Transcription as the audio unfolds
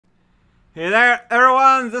Hey there,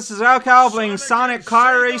 everyone, this is raocow playing Sonic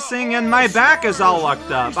Car Racing, and my back is all locked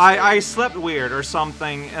up. I slept weird or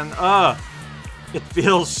something, and it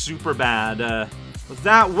feels super bad. But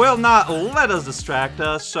that will not let us distract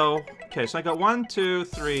us, so... Okay, so I got 1, 2,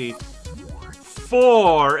 3,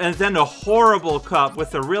 4, and then a horrible cup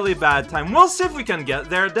with a really bad time. We'll see if we can get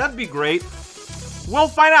there, that'd be great. We'll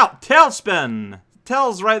find out! Tailspin!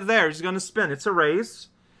 Tail's right there, he's gonna spin, it's a race.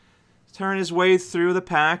 Turn his way through the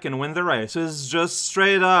pack and win the race. It's just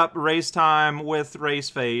straight up race time with race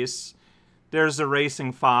face. There's the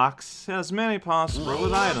racing fox. As many possible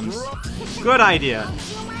with items. Good idea.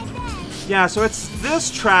 Yeah, so it's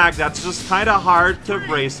this track that's just kind of hard to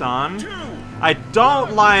race on. I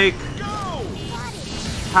don't like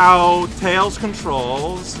how Tails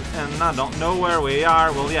controls, and I don't know where we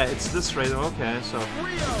are. Well, yeah, it's this race. Okay, so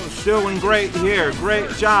doing great here. Great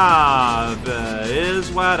job, is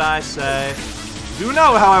what I say. Do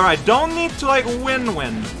know, however, I don't need to like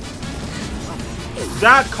win-win.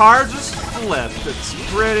 That car just flipped. It's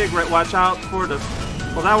pretty great. Watch out for the.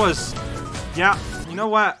 Well, that was. Yeah. You know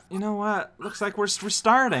what? You know what? Looks like we're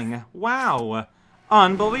restarting. Wow.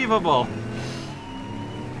 Unbelievable.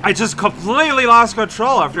 I just completely lost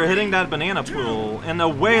control after hitting that banana pool in a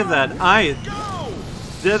way that I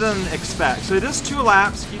didn't expect. So it is 2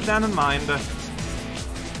 laps, keep that in mind.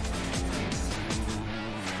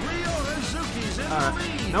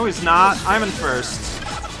 No he's not, I'm in first.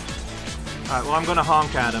 Alright, well I'm gonna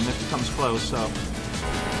honk at him if he comes close, so.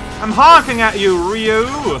 I'm honking at you, Ryu!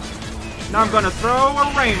 Now I'm gonna throw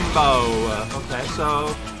a rainbow. Okay,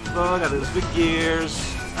 so look at those big gears.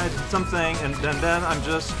 I did something, and then I'm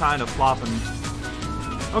just kind of flopping.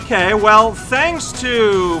 Okay, well, thanks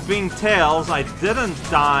to being Tails, I didn't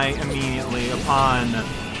die immediately upon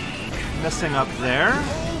messing up there.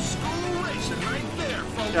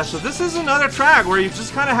 Yeah, so this is another track where you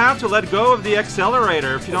just kind of have to let go of the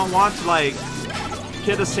accelerator if you don't want to, like,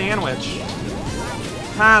 hit a sandwich.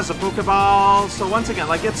 Has a Pokeball, so once again,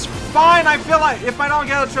 like, it's fine, I feel like, if I don't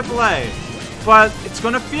get a AAA. But it's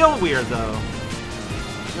gonna feel weird, though.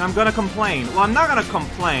 I'm gonna complain. Well, I'm not gonna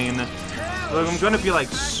complain. But I'm gonna be like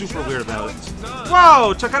super weird about it.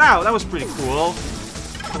 Whoa! Check it out! That was pretty cool.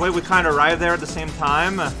 The way we kind of arrived there at the same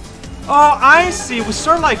time. Oh, I see. We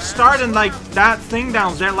sort of like start in like that thing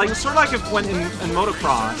down there. Like sort of like if when in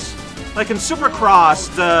motocross. Like in Supercross,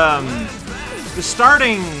 the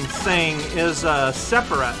starting thing is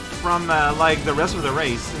separate from like the rest of the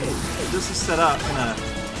race. And this is set up in a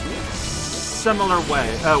similar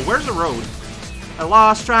way. Where's the road? I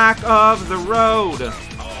lost track of the road,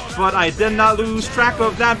 but I did not lose track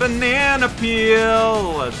of that banana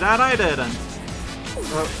peel. That I didn't.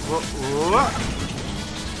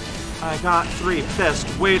 I got 3 pissed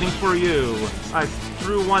waiting for you. I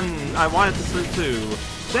threw 1. I wanted to throw 2.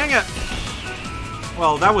 Dang it!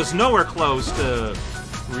 Well, that was nowhere close to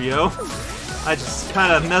Rio. I just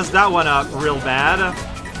kind of messed that one up real bad.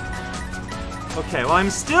 Okay, well,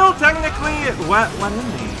 I'm still technically wet in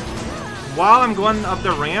me. While I'm going up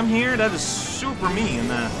the ramp here, that is super mean.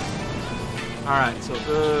 Alright, so,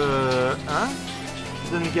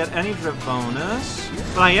 didn't get any drift bonus.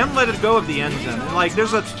 But I am letting go of the engine. And, like,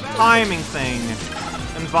 there's a timing thing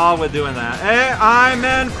involved with doing that. Hey, I'm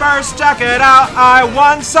in first, check it out, I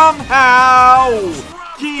won somehow!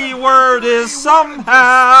 Keyword is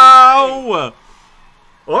somehow!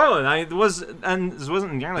 Oh, and this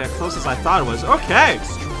wasn't nearly as close as I thought it was. Okay!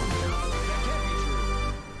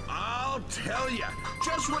 Tell ya,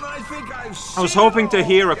 just when I think I was hoping to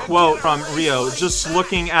hear a quote from Rio, just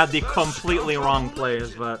looking at the completely wrong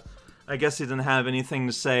place, but I guess he didn't have anything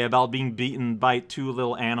to say about being beaten by 2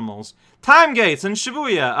 little animals. Time gates in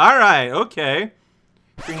Shibuya. Alright, okay.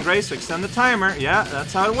 Green Grace, extend the timer. Yeah,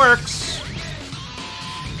 that's how it works.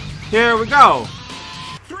 Here we go.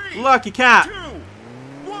 3, Lucky cat. 2,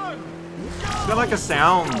 1, It's got like a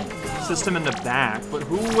sound system in the back, but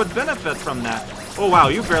who would benefit from that? Oh wow,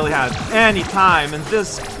 you barely have any time, and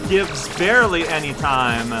this gives barely any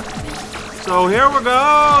time. So here we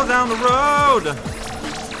go, down the road.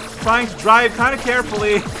 Trying to drive kind of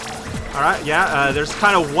carefully. Alright, yeah, there's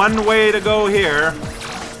kind of one way to go here.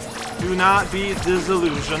 Do not be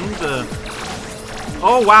disillusioned.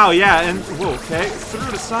 Oh wow, yeah, and, whoa, okay,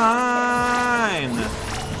 through the sign.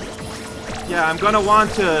 Yeah, I'm gonna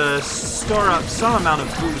want to store up some amount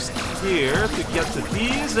of boost here to get to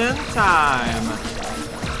these in time.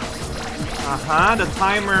 The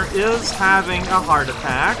timer is having a heart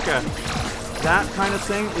attack. That kind of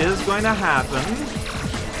thing is going to happen.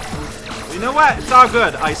 You know what? It's all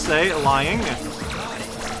good, I say, lying.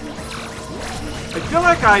 I feel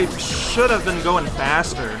like I should have been going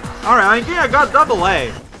faster. Alright, yeah, I got double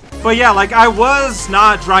A. But yeah, like, I was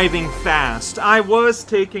not driving fast. I was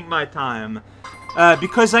taking my time.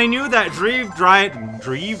 Because I knew that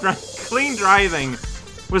clean driving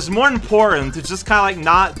was more important to just kind of, like,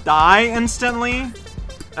 not die instantly.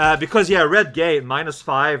 Because, yeah, Red Gate,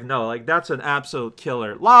 -5, no, like, that's an absolute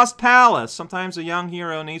killer. Lost Palace, sometimes a young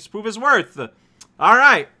hero needs to prove his worth.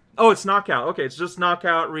 Alright. Oh, it's Knockout. Okay, it's just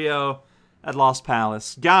Knockout Rio at Lost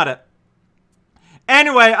Palace. Got it.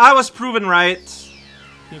 Anyway, I was proven right.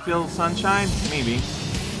 Can you feel the sunshine? Maybe.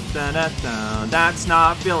 Da -da -da. That's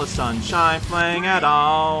not feel the sunshine playing at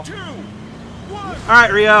all.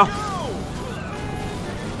 Alright, Rio.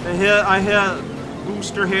 I hit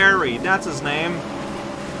Booster Harry. That's his name.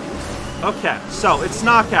 Okay, so it's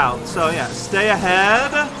Knockout. So yeah, stay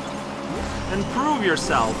ahead and prove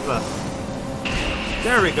yourself.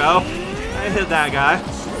 There we go. I hit that guy.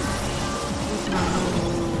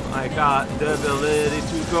 I got the ability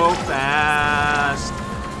to go fast.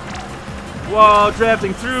 Whoa,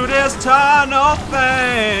 drifting through this tunnel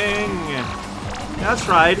thing. That's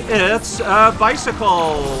right, it's a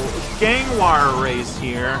bicycle gang war race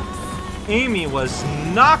here. Amy was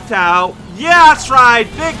knocked out. Yeah, that's right,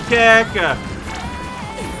 big kick.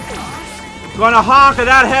 Gonna honk at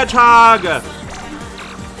that hedgehog.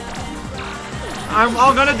 I'm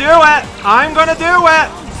gonna do it. I'm gonna do it.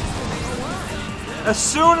 As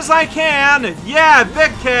soon as I can. Yeah,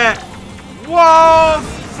 big kick. Whoa,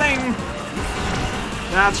 thing.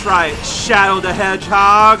 That's right, Shadow the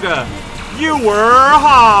Hedgehog. You were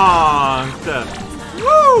honked.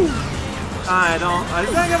 Woo! I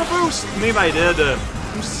think I got a boost. Maybe I did.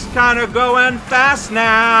 I'm just kind of going fast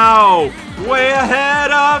now. Way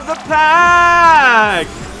ahead of the pack. I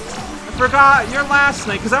forgot your last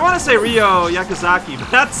name, because I want to say Ryo Yakizaki,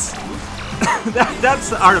 but that's that's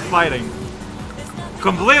the Art of Fighting.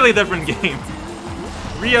 Completely different game.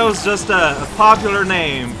 Ryo's just a popular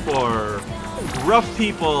name for rough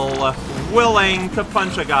people willing to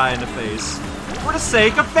punch a guy in the face for the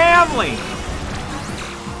sake of family.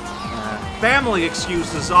 Family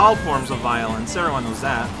excuses all forms of violence. Everyone knows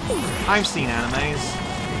that. I've seen animes.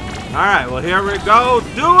 Alright, well, here we go.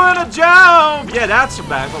 Doing a jump! Yeah, that's a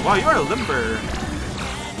bad one. Wow, you're a limber.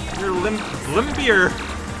 You're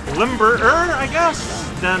limberer, I guess?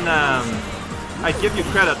 Then, I give you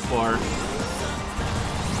credit for.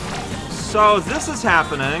 So, this is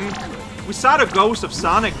happening. We saw the ghost of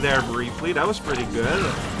Sonic there briefly. That was pretty good.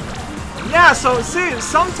 Yeah, so see,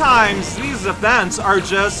 sometimes these events are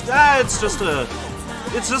just, it's just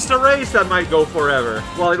a race that might go forever.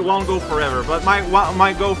 Well, it won't go forever, but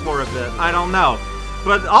might go for a bit. I don't know.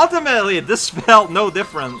 But ultimately, this felt no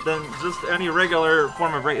different than just any regular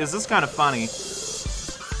form of race. Is this kind of funny?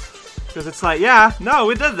 Because it's like, yeah, no,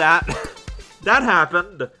 we did that. That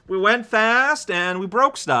happened. We went fast and we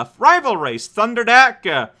broke stuff. Rival race, Thunder Deck.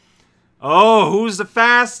 Oh, who's the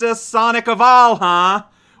fastest Sonic of all, huh?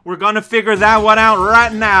 We're gonna figure that one out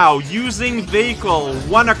right now. Using vehicle.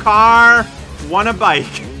 One a car, one a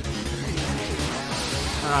bike.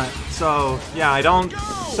 Alright, so, yeah,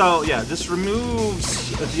 so, yeah, this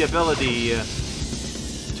removes the ability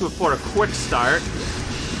for a quick start.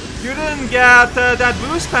 You didn't get that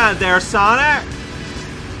boost pad there, Sonic.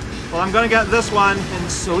 Well, I'm gonna get this one,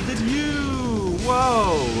 and so did you.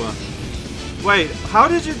 Whoa. Wait, how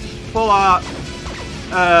did you pull out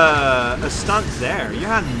a stunt there? You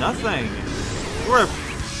had nothing. You were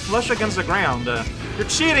flush against the ground. You're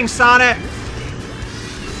cheating, Sonic!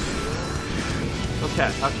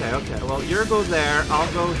 Okay. Well, you go there. I'll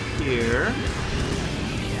go here.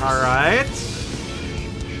 Alright.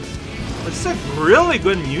 It's like really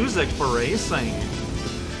good music for racing.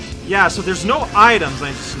 Yeah, so there's no items,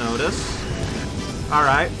 I just noticed.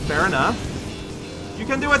 Alright, fair enough. You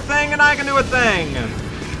can do a thing, and I can do a thing!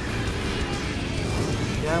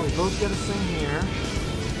 Yeah, we both get a thing here.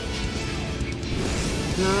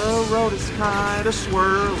 The road is kinda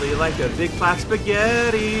swirly, like a big flat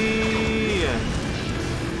spaghetti.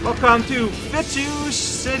 Welcome to Fitchu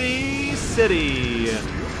City.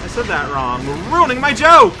 I said that wrong. We're ruining my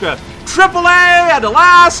joke! AAA at the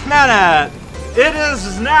last minute! It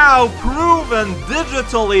is now proven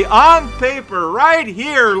digitally on paper right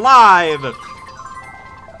here live.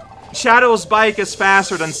 Shadow's bike is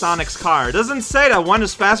faster than Sonic's car. It doesn't say that one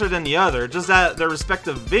is faster than the other, just that their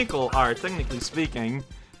respective vehicle are, technically speaking.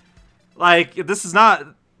 Like, this is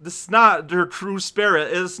not their true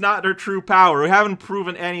spirit. It's not their true power. We haven't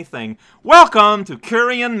proven anything. Welcome to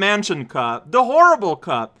Kurian Mansion Cup, the horrible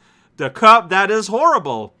cup. The cup that is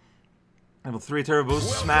horrible. Level 3 turbo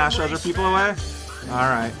boost, smash other people away?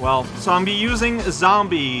 Alright, well, so I'm be using a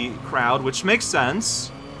zombie crowd, which makes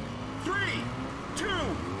sense. 3, 2,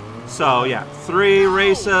 So yeah, 3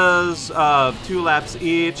 races of 2 laps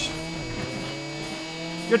each.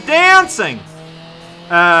 You're dancing!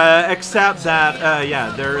 Except that,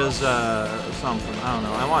 yeah, there is, something. I don't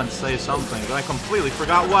know. I wanted to say something, but I completely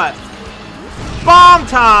forgot what. Bomb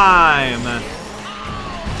time!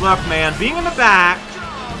 Look, man, being in the back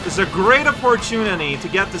is a great opportunity to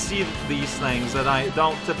get to see these things that I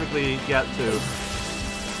don't typically get to.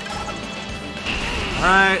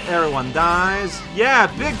 Alright, everyone dies. Yeah,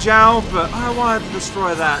 big jump. I wanted to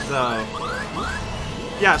destroy that, though.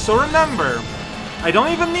 Yeah, so remember, I don't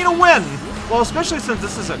even need a win. Well, especially since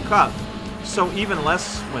this is a cup. So even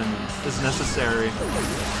less win is necessary.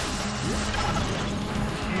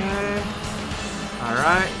 Okay.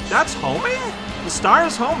 Alright, that's homing? The star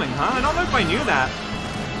is homing, huh? I don't know if I knew that.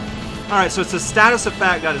 Alright, so it's a status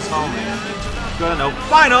effect that is homing. Good, no.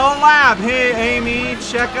 Final lap! Hey, Amy,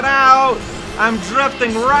 check it out! I'm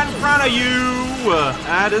drifting right in front of you!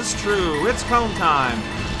 That is true. It's cone time.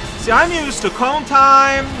 See, I'm used to cone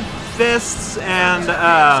time, fists, and,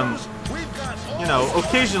 you know,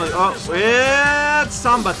 occasionally... Oh, it's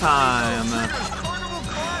Samba time!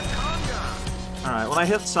 Alright, well, I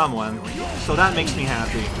hit someone, so that makes me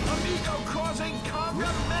happy.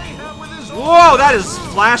 Whoa, that is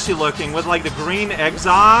flashy looking with, like, the green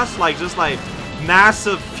exhaust. Like, just, like,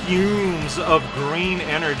 massive fumes of green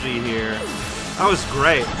energy here. That was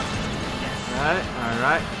great.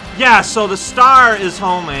 Alright. Yeah, so the star is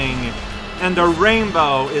homing, and the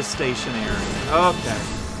rainbow is stationary. Okay,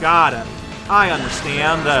 got it. I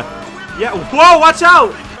understand. Yeah, whoa, watch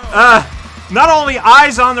out! Not only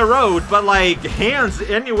eyes on the road, but, like, hands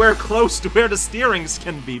anywhere close to where the steerings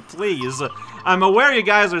can be, please. I'm aware you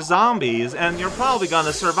guys are zombies, and you're probably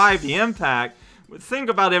gonna survive the impact. Think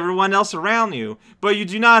about everyone else around you, but you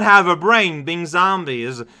do not have a brain being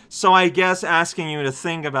zombies, so I guess asking you to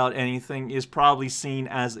think about anything is probably seen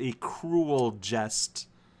as a cruel jest.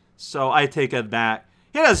 So I take it back.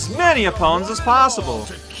 Hit as many opponents as possible.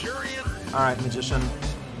 Alright, Magician.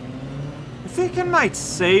 I think I might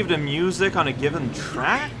save the music on a given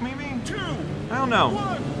track, maybe? I don't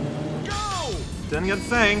know. Didn't get a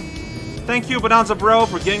thing. Thank you, Bonanza Bro,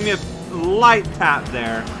 for giving me a light tap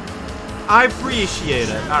there. I appreciate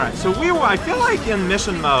it. Alright, so I feel like in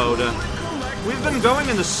mission mode, we've been going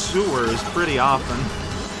in the sewers pretty often.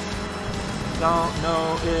 Don't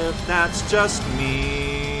know if that's just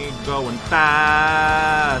me going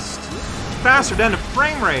fast. Faster than the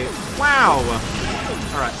frame rate. Wow.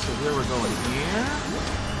 Alright, so here we're going here.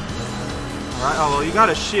 Alright, oh, well, you got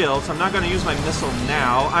a shield, so I'm not going to use my missile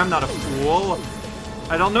now. I'm not a fool.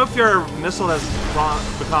 I don't know if your missile has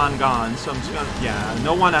gone, so I'm just gonna... Yeah,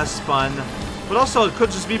 no one has spun. But also, it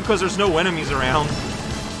could just be because there's no enemies around.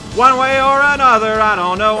 One way or another, I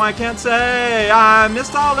don't know, I can't say. I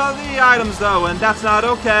missed all of the items, though, and that's not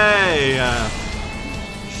okay.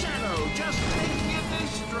 Shadow, just taking it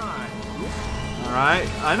this stride. Alright,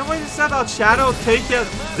 I know what you said about Shadow, take it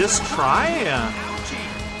this try?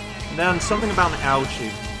 And then something about an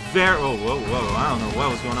ouchie. Oh, whoa, I don't know what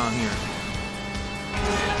was going on here.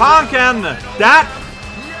 Pumpkin! That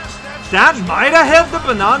might have hit the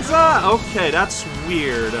Bonanza? Okay, that's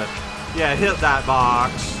weird. Yeah, hit that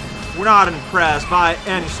box. We're not impressed by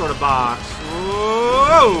any sort of box.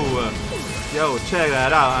 Whoa! Yo, check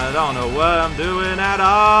that out. I don't know what I'm doing at all.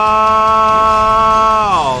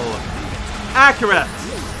 Accurate.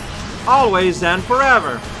 Always and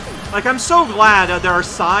forever. Like, I'm so glad that there are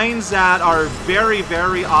signs that are very,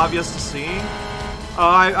 very obvious to see.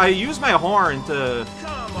 I use my horn to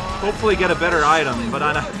hopefully get a better item, but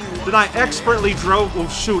then I expertly drove. Oh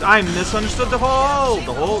shoot! I misunderstood the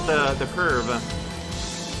curve.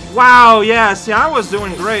 Wow, yeah. See, I was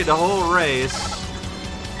doing great the whole race.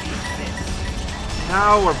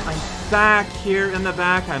 Now I'm back here in the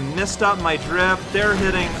back. I messed up my drift. They're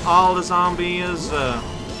hitting all the zombies.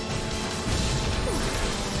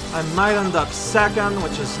 I might end up second,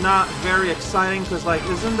 which is not very exciting, because, like,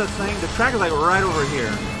 isn't the track is, like, right over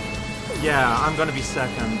here. Yeah, I'm gonna be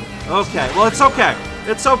second. Okay, well, it's okay.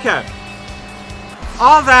 It's okay.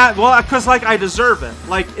 All that, well, because, like, I deserve it.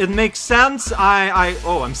 Like, it makes sense.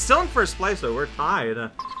 Oh, I'm still in first place, though. We're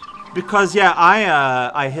tied. Because, yeah,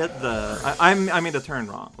 I hit I made the turn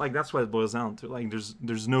wrong. Like, that's what it boils down to. Like,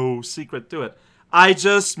 there's no secret to it. I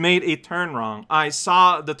just made a turn wrong. I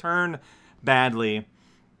saw the turn badly.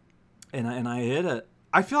 And I hit it.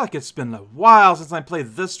 I feel like it's been a while since I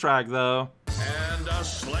played this track, though. And a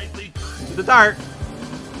slightly... Into the dark.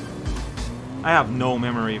 I have no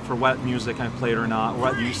memory for what music I played or not, or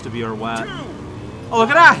what used to be or what. Oh, look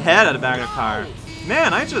at that head at the back of the car.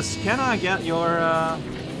 Man, I just cannot get your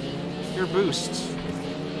boost.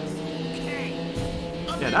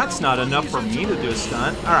 Okay. Yeah, that's not enough for me to do a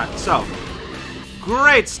stunt. Alright, so.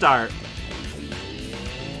 Great start.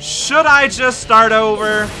 Should I just start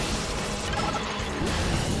over?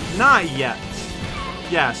 Not yet.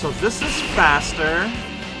 Yeah, so this is faster.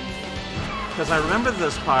 Because I remember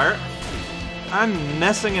this part. I'm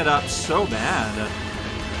messing it up so bad.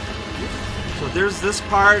 So there's this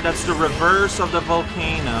part that's the reverse of the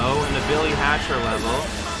volcano in the Billy Hatcher level.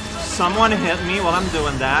 Someone hit me while I'm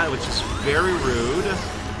doing that, which is very rude.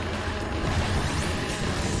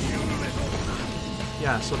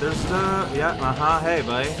 Yeah, so there's the... Yeah, hey,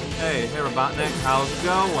 buddy. Hey, Robotnik, how's it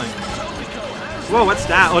going? Whoa, what's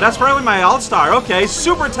that? Oh, that's probably my All-Star. Okay,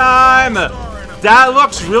 super time! That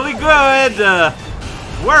looks really good!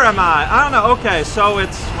 Where am I? I don't know. Okay, so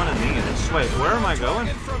it's one of these. Wait, where am I going?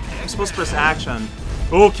 I'm supposed to press action.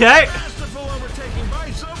 Okay!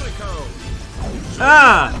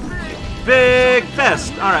 Big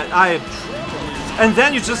fist! Alright, and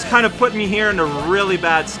then you just kind of put me here in a really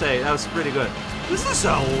bad state. That was pretty good. This is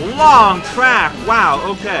a long track. Wow,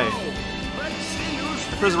 okay.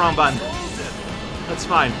 I pressed the wrong button. That's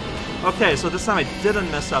fine. Okay, so this time I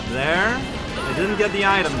didn't mess up there. I didn't get the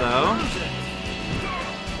item, though. Okay,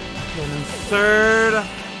 and then third.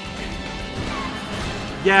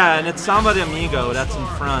 Yeah, and it's Samba de Amigo that's in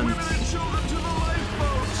front.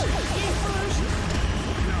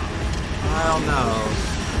 I don't know.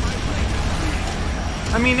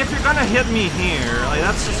 I mean, if you're gonna hit me here, like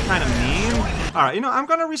that's just kind of mean. All right, you know, I'm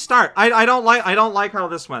gonna restart. I don't like how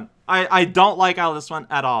this went. I don't like how this went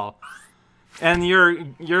at all. And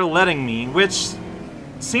you're letting me, which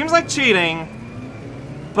seems like cheating,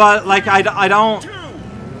 but like I don't.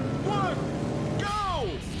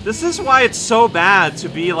 This is why it's so bad to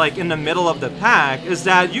be like in the middle of the pack, is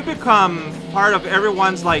that you become part of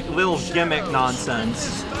everyone's like little gimmick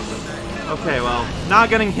nonsense. Okay, well, not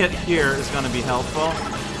getting hit here is gonna be helpful.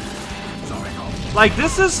 Like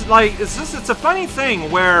this is like it's a funny thing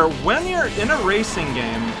where when you're in a racing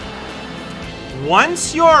game,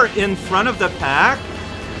 once you're in front of the pack,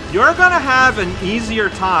 you're gonna have an easier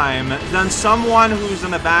time than someone who's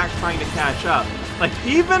in the back trying to catch up. Like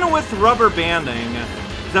even with rubber banding,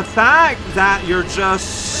 the fact that you're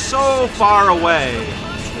just so far away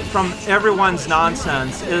from everyone's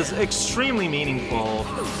nonsense is extremely meaningful.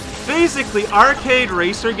 Basically, arcade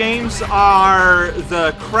racer games are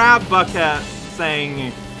the crab bucket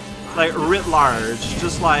thing, like writ large,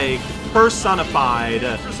 just like personified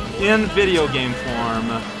in video game form.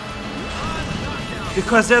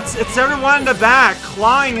 Because it's everyone in the back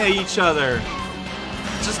clawing at each other,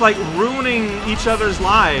 just like ruining each other's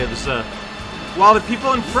lives. While the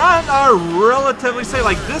people in front are relatively safe.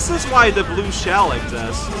 Like, this is why the blue shell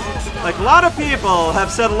exists. Like, a lot of people have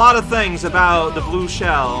said a lot of things about the blue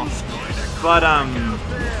shell, but,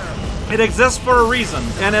 it exists for a reason,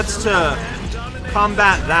 and it's to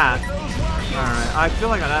combat that. Alright, I feel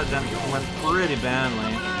like that went pretty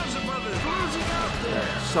badly.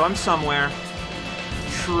 So I'm somewhere.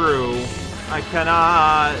 True. I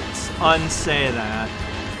cannot unsay that.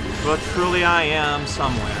 But truly I am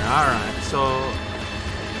somewhere. Alright, so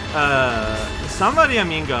Samba de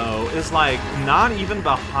Amigo is like not even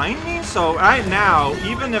behind me, so right now,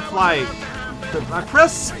 even if like I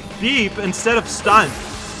press beep instead of stunt.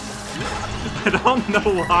 I don't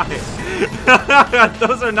know why.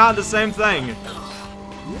 Those are not the same thing.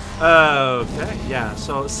 Okay, yeah,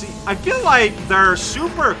 so see, I feel like their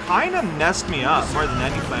super kind of messed me up more than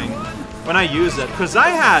anything when I use it, because I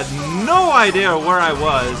had no idea where I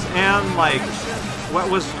was and like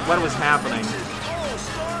what was happening.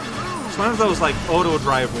 It's one of those like auto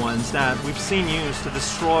drive ones that we've seen used to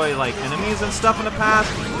destroy like enemies and stuff in the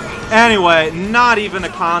past. Anyway, not even a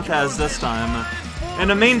contest this time.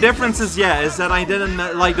 And the main difference is is that I didn't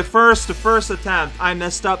like the first attempt. I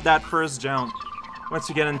messed up that first jump. Once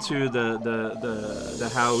you get into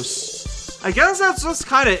the house, I guess that's just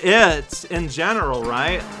kind of it in general,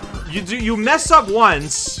 right? You mess up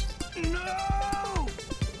once. No!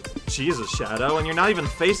 Jesus, Shadow, and you're not even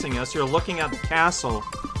facing us. You're looking at the castle,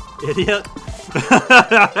 idiot.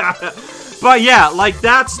 But yeah, like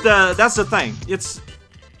that's the thing.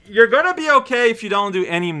 You're gonna be okay if you don't do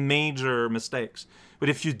any major mistakes, but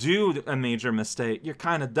if you do a major mistake, you're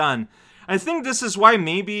kind of done. I think this is why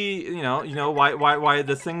maybe why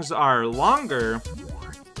the things are longer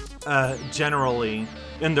generally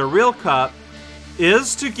in the real cup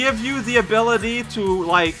is to give you the ability to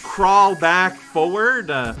like crawl back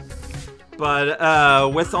forward,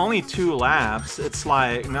 but with only 2 laps, it's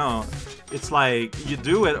like no, it's like you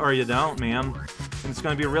do it or you don't, man. And it's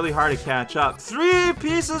gonna be really hard to catch up. 3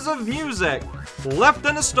 pieces of music left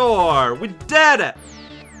in the store. We did it.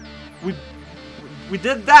 We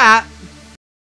did that.